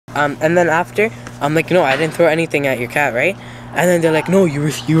And then after, I'm like, no, I didn't throw anything at your cat, right? And then they're like, no, you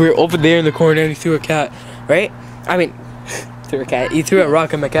were over there in the corner and you threw a cat, right? I mean, threw a cat. You threw a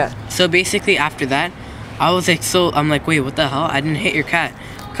rock at my cat. So basically after that, I was like, I'm like, wait, what the hell? I didn't hit your cat,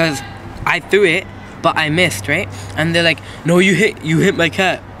 cause I threw it, but I missed, right? And they're like, no, you hit my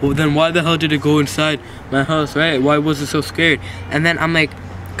cat. Well, then why the hell did it go inside my house, right? Why was it so scared? And then I'm like,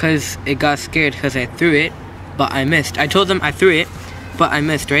 cause it got scared cause I threw it, but I missed. I told them I threw it, but I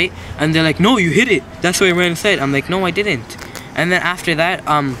missed, right? And they're like, no, you hit it. That's why I ran inside. I'm like, no, I didn't. And then after that,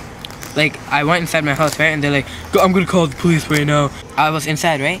 like, I went inside my house, right? And they're like, I'm gonna call the police right now. I was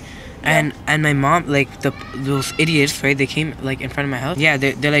inside, right? And my mom, like, those idiots, right? They came, like, in front of my house. Yeah,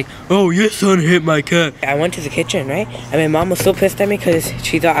 they're like, oh, your son hit my cat. I went to the kitchen, right? And my mom was so pissed at me because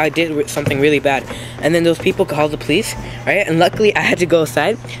she thought I did something really bad. And then those people called the police, right? And luckily, I had to go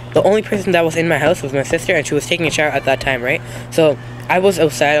outside. The only person that was in my house was my sister, and she was taking a shower at that time, right? So I was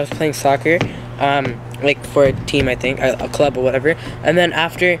outside. I was playing soccer, like, for a team, I think, a club or whatever. And then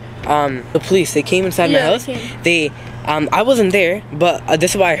after, the police, they came inside my house. I wasn't there, but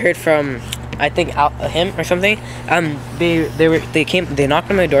this is what I heard from, I think, him or something. They knocked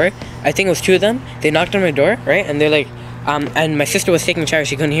on my door. I think it was two of them. They knocked on my door, right? And they're like, and my sister was taking a shower.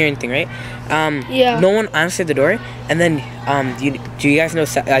 She couldn't hear anything, right? No one answered the door. And then, do you guys know?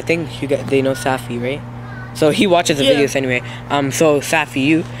 I think they know Safi, right? So he watches the videos anyway. So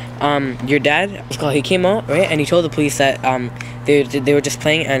Safi, your dad, he came out, right? And he told the police that they were just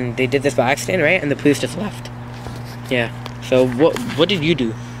playing and they did this by accident, right? And the police just left. Yeah. So what did you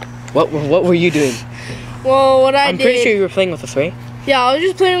do? What were you doing? Well, I'm pretty sure you were playing with us, right? Yeah, I was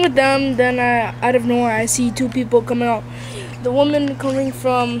just playing with them. Then out of nowhere, I see two people coming out. The woman coming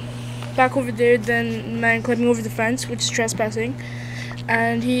from back over there, then the man climbing over the fence, which is trespassing.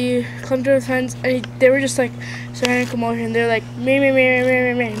 And he climbed over the fence, and they were just like starting to come over, and they're like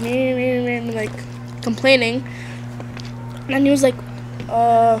like complaining. And he was like,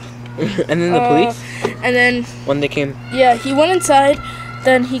 And then the police? And then when they came? Yeah, he went inside,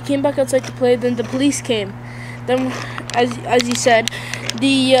 then he came back outside to play, then the police came. Then, as he said,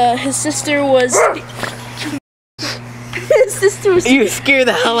 his sister was... his sister was... You scared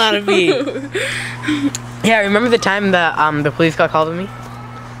the hell out of me. Yeah, remember the time that the police got called on me?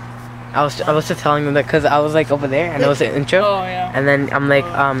 I was just telling them that because I was like over there and it was an intro. Oh yeah. And then I'm like,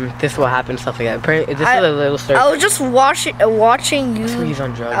 this is what happened, stuff like that. This is a little story. I was just watching you. He's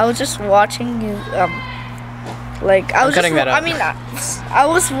on drugs. I was just watching you. Like I was cutting that out. I mean, I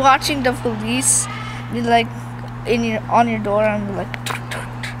was watching the police, be like, on your door and be like.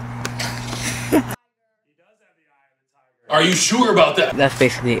 Are you sure about that? That's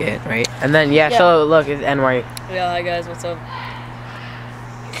basically it, right? And then so look, it's NY. Yeah, hi guys, what's up?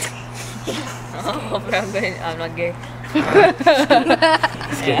 Oh, I'm not gay.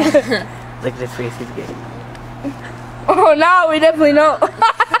 He's gay. Look at his face, he's gay. Oh, now we definitely know.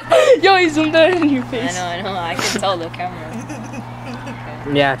 Yo, he zoomed out in your face. I know, I can tell the camera.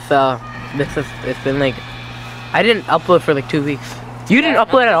 Okay. Yeah, so it's been like, I didn't upload for like 2 weeks. You didn't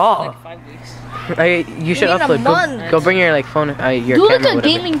upload at all. Like 5 weeks. You should upload. Go bring your like phone, your camera. Do like a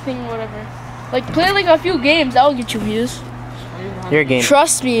gaming thing or whatever. Like play like a few games. That'll get you views. Your game.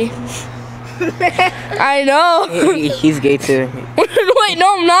 Trust me. I know. He's gay too. Wait,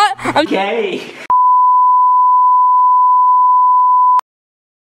 no, I'm not. I'm gay.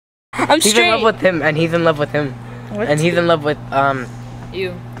 I'm straight. He's in love with him, and he's in love with him, and he's in love with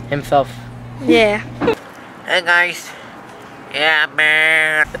you himself. Yeah. Hey guys. Yeah,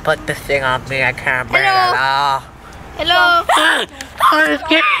 man. Put this thing on me. I can't bear it all. Hello. I'm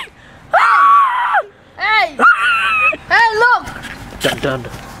gay. Hey. Hey, look. Dun dun.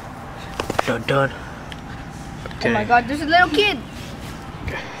 Dun dun. Okay. Oh my God, there's a little kid.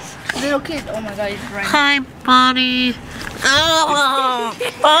 Little kid. Oh my God, he's right. Hi, buddy. Oh,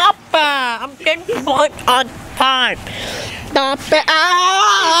 Papa, I'm getting put on time. Stop it.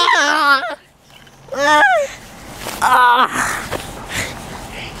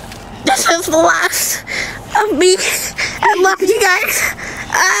 This is the last of me. I love you guys.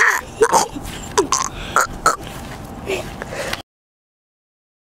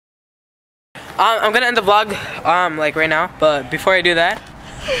 I'm gonna end the vlog like right now, but before I do that,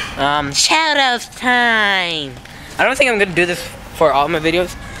 shout-outs time. I don't think I'm gonna do this for all my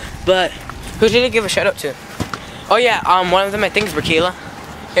videos, but who did I give a shout-out to? Oh yeah, one of them I think is Raquela.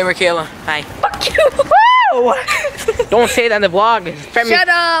 Hey Raquela, hi. Fuck you. Woo! Don't say that in the vlog. It's friendly, Shut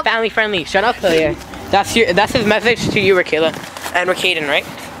up. family friendly. Shut up, Talia. That's his message to you, Raquela, and Raquaden, right?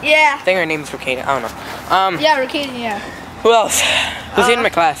 Yeah. I think her name is Raquaden. I don't know. Yeah, Raquaden, yeah. Who else? Who's in my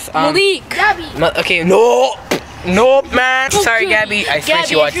class? Malik. Gabby. Okay, no. Nope, man. Sorry, Gabby. I swear she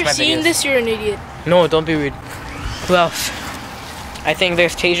Gabby, if watches you're my seeing videos. this, you're an idiot. No, don't be rude. Who else? I think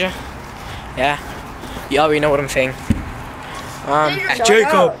there's Tasia. Yeah. You already know what I'm saying.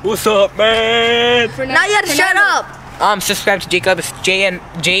 Jacob, what's up, man? Now you have to shut up. Subscribe to Jacob. It's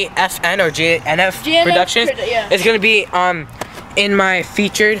JFN or JNF Productions. Yeah. It's gonna be in my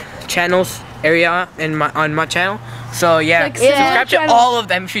featured channels area on my channel. So yeah, Like, subscribe to channel. all of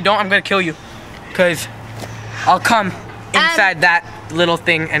them. If you don't, I'm gonna kill you, cause I'll come inside that little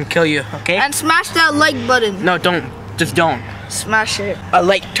thing and kill you. Okay? And smash that like button. No, don't. Just don't. Smash it. A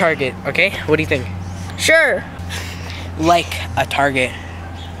like target. Okay? What do you think? Sure. Like a target.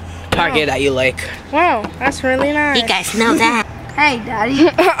 Target that you like. Wow, that's really nice. You guys know that. Hey, Daddy.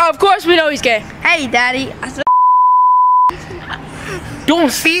 Of course we know he's gay. Hey, Daddy.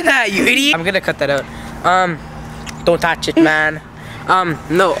 Don't see that, you idiot. I'm gonna cut that out. Don't touch it, man.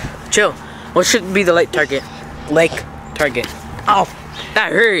 No, chill. What should be the like target? Like target. Oh,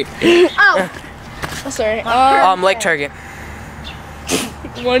 that hurt. Oh. Oh, sorry. Like target.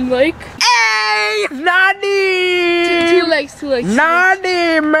 One like. Hey, Nadi. Two legs.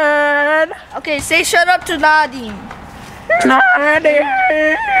 Nadi, man. Okay, say shut up to Nadine. Nadi.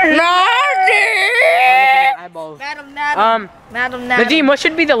 Madam Nadine. Madam Nadine. Nadim, what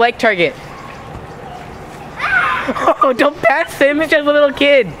should be the like target? Oh, don't pass him. He's just a little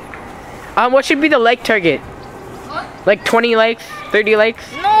kid. What should be the like target? What? Like 20 likes, 30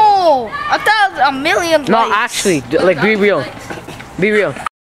 likes? No, I thought a million No, likes. actually, like be real. Be real.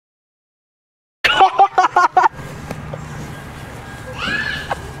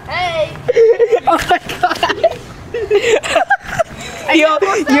 Hey. Oh my god. Yo,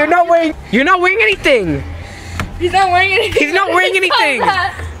 you're not wearing anything. He's not wearing anything. He's not wearing anything.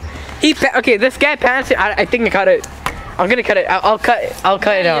 Okay, this guy pants. I think I cut it. I'm gonna cut it. I'll cut it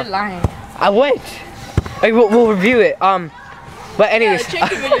out. You're lying. I would. Like, we'll review it. But anyways. Check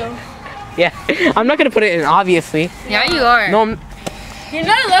the video. Yeah, I'm not gonna put it in, obviously. Yeah, you are. No, You're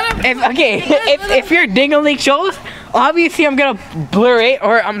not allowed to. if your ding-a-ling shows, obviously I'm gonna blur it,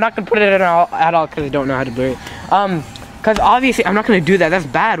 or I'm not gonna put it in at all because I don't know how to blur it. Because obviously I'm not gonna do that. That's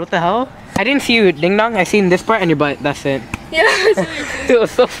bad. What the hell? I didn't see you ding dong. I seen this part and your butt. That's it. Yeah. It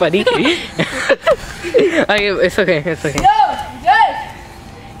was so funny. Okay, it's okay. It's okay.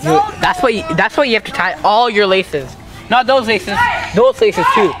 That's why you have to tie all your laces. Not those laces. Those laces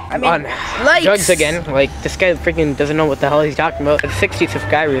too. I mean, on drugs again. Like, this guy freaking doesn't know what the hell he's talking about. It's 60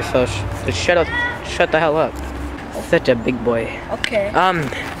 subscribers, so just shut the hell up. Such a big boy. Okay. I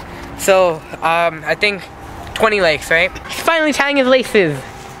think 20 likes, right? He's finally tying his laces.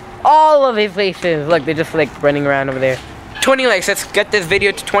 All of his laces. Look, they're just like running around over there. 20 likes. Let's get this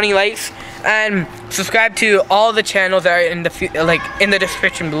video to 20 likes, and subscribe to all the channels that are in the in the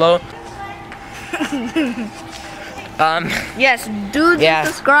description below. Yes, do the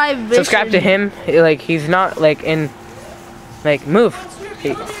subscribe. Vision. Subscribe to him. Like, he's not like in. Like, move.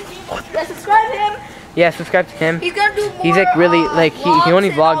 Yeah, subscribe to him. Yeah, subscribe to him. He's gonna do more. He's like really like he only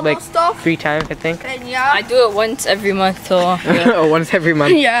vlogs and all vlogged like that stuff. 3 times, I think. And yeah. I do it once every month, so yeah. Oh, once every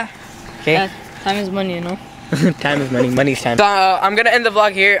month. Yeah. Okay. Yeah, time is money, you know. Time is money. Money's time. So, I'm gonna end the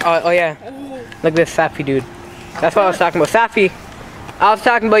vlog here. Oh yeah. Look at this Safi dude. That's what I was talking about. Safi. I was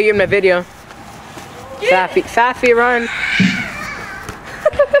talking about you in my video. Yeah. Safi, run.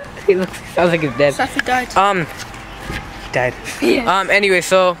 He sounds like he's dead. Safi died. Died. Yeah. Anyway,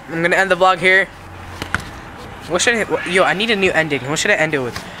 so I'm gonna end the vlog here. What should I need a new ending. What should I end it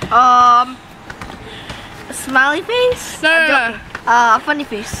with? A smiley face. No. A funny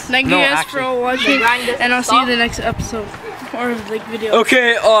face. Thank you guys for watching, and I'll see you in the next episode or like video.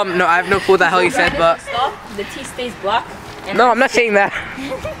 Okay. No, I have no clue what the hell you said, but The tea stays black. no, I'm not saying that.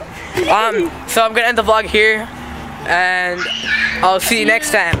 So I'm gonna end the vlog here, and I'll see you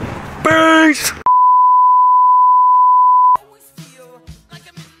next time. Peace.